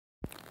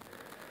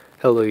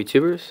Hello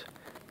YouTubers,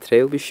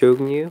 today I'll be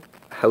showing you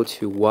how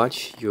to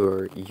watch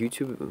your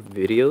YouTube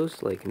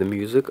videos, like the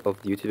music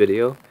of the YouTube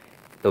video,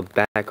 the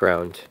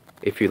background.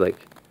 If you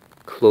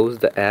close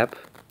the app,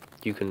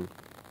 you can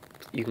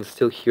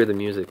still hear the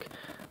music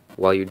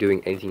while you're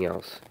doing anything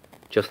else,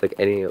 just like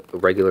any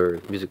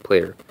regular music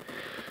player.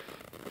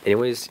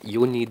 Anyways,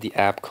 you'll need the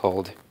app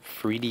called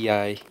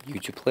FreeDI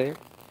YouTube Player.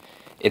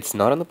 It's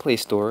not on the Play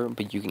Store,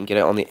 but you can get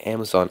it on the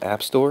Amazon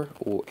App Store,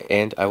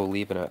 and I will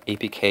leave an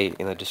APK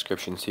in the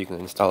description so you can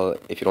install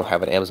it if you don't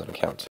have an Amazon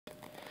account.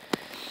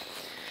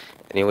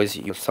 Anyways,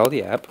 you install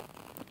the app,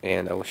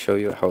 and I will show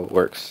you how it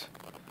works.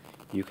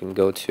 You can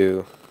go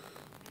to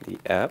the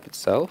app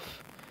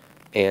itself,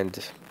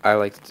 and I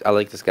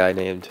like this guy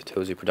named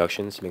Tozy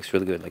Productions. He makes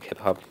really good hip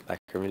hop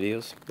background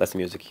videos. That's the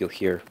music you'll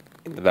hear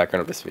in the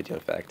background of this video,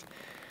 in fact.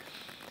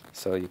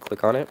 So you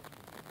click on it.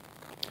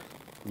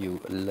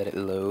 You let it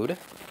load.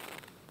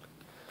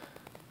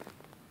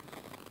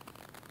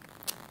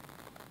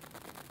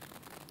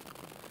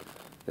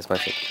 This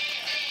might take.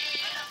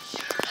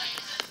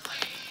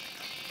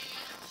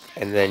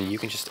 And then you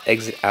can just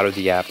exit out of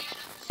the app.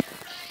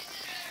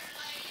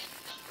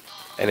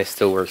 And it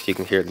still works, you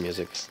can hear the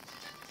music.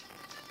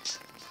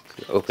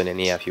 You open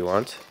any app you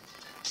want.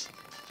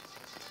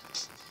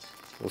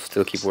 It will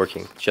still keep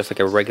working, just like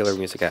a regular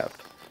music app.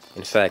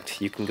 In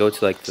fact, you can go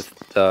to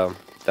the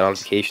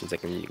notifications, you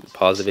can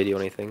pause the video or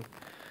anything.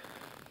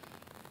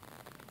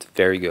 It's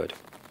very good.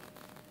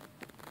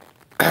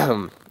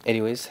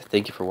 Anyways,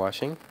 thank you for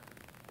watching.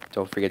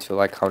 Don't forget to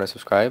like, comment, and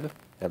subscribe.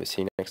 And I'll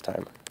see you next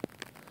time.